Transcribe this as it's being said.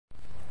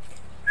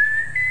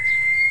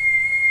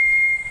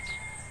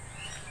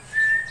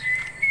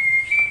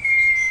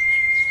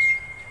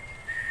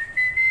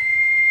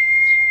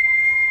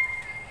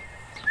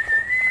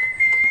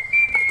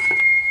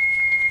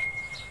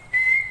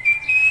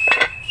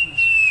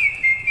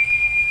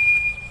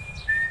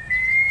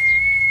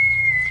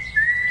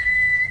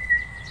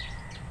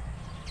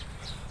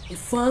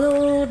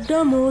Follow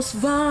the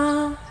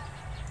Mosva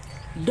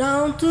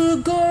down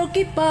to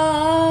Gorky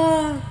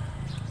Park,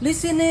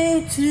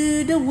 listening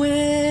to the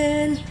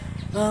wind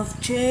of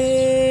change.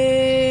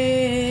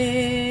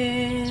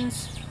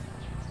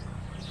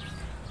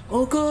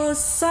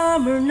 August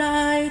summer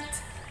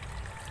night,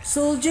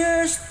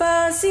 soldiers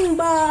passing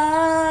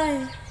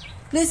by,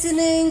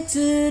 listening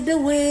to the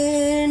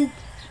wind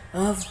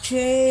of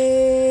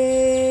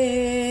change.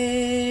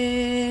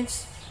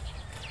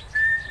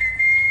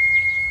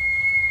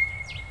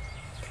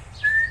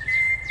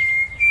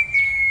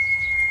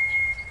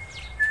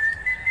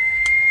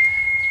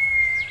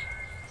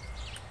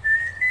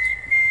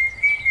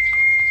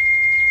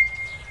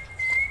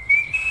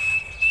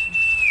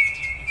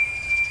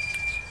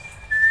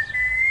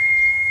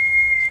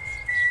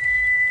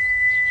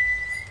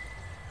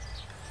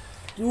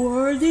 The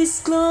world is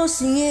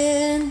closing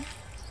in.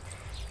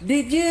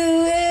 Did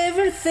you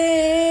ever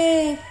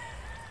think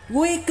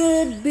we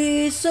could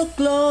be so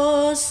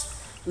close,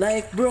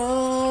 like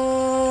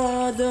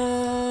brothers?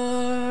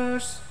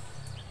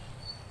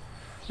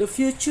 The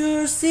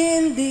future's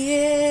in the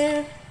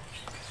air,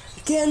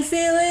 you can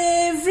feel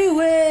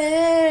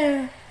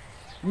everywhere,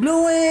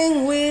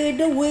 blowing with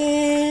the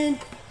wind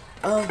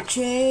of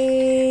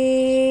change.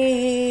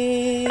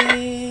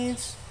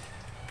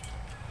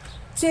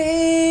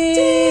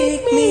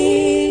 Take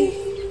me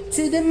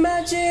to the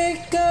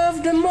magic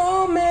of the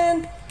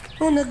moment,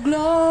 on a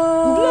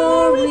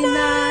glory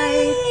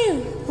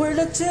night, where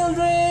the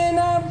children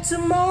of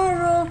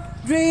tomorrow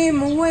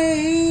dream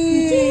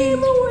away,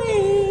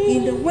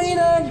 in the wind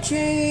of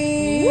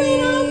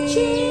change.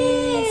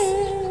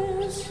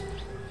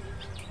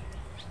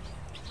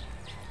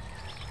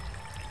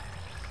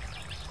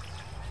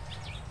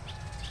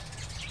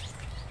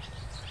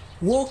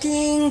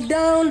 Walking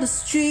down the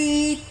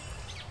street,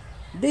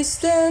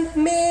 distant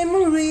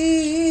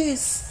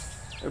memories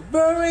are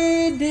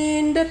buried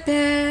in the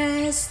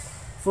past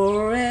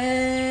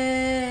forever.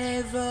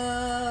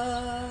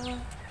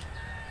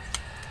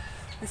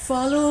 I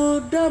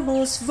followed the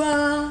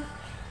Mosva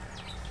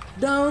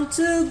down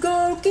to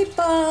Gorky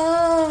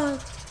Park,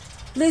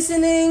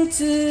 listening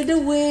to the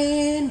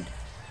wind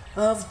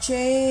of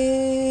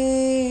change.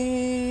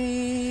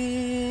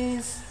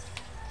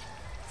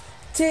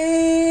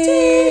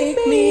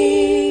 Take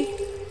me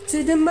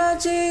to the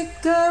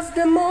magic of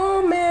the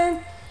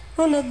moment,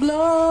 on a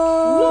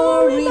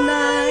glory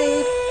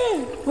night,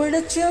 where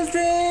the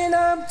children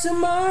of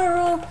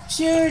tomorrow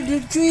share their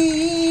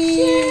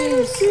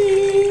dreams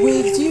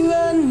with you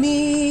and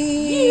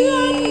me.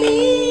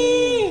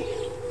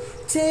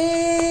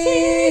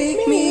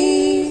 Take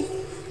me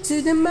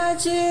to the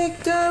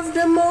magic of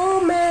the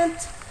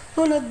moment,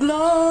 on a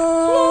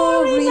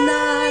glory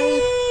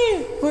night,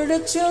 where the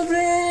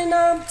children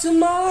of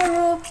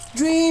tomorrow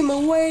dream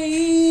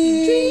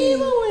away,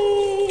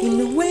 in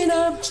the wind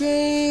of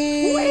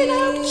change.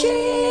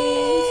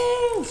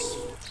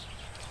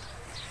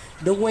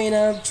 The wind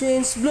of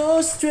change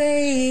blows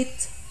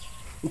straight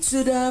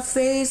into the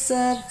face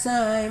of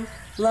time,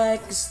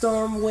 like a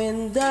storm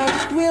wind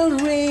that will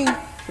ring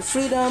the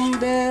freedom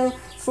bell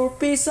for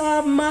peace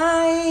of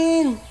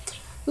mind.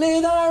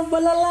 Let our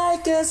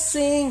balalaika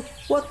sing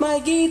what my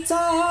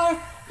guitar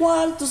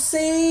want to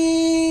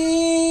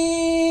sing.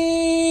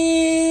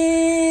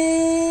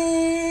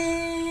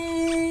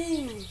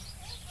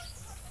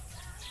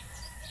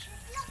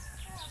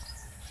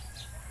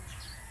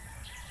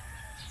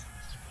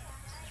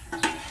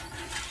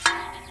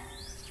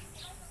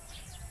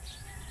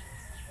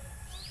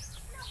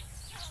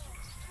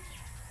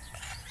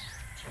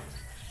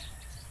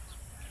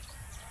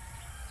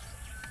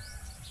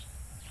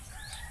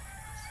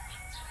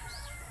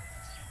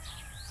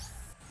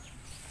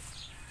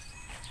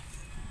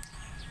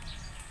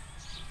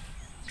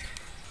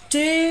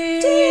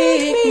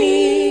 Take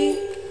me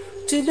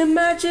to the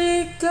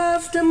magic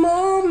of the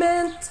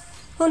moment,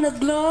 on a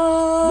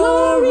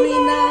glory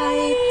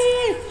night,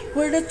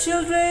 where the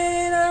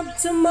children of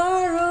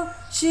tomorrow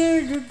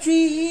share their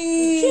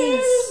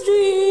dreams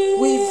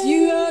with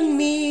you and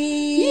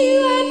me.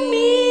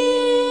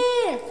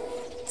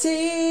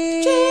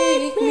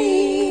 Take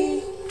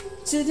me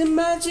to the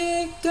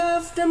magic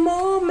of the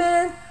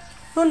moment,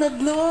 on a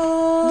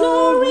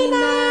glory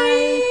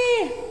night,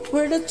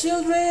 where the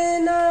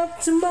children of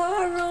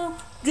tomorrow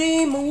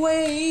dream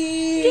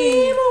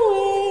away,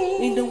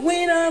 in the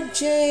wind of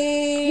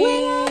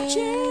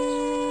change.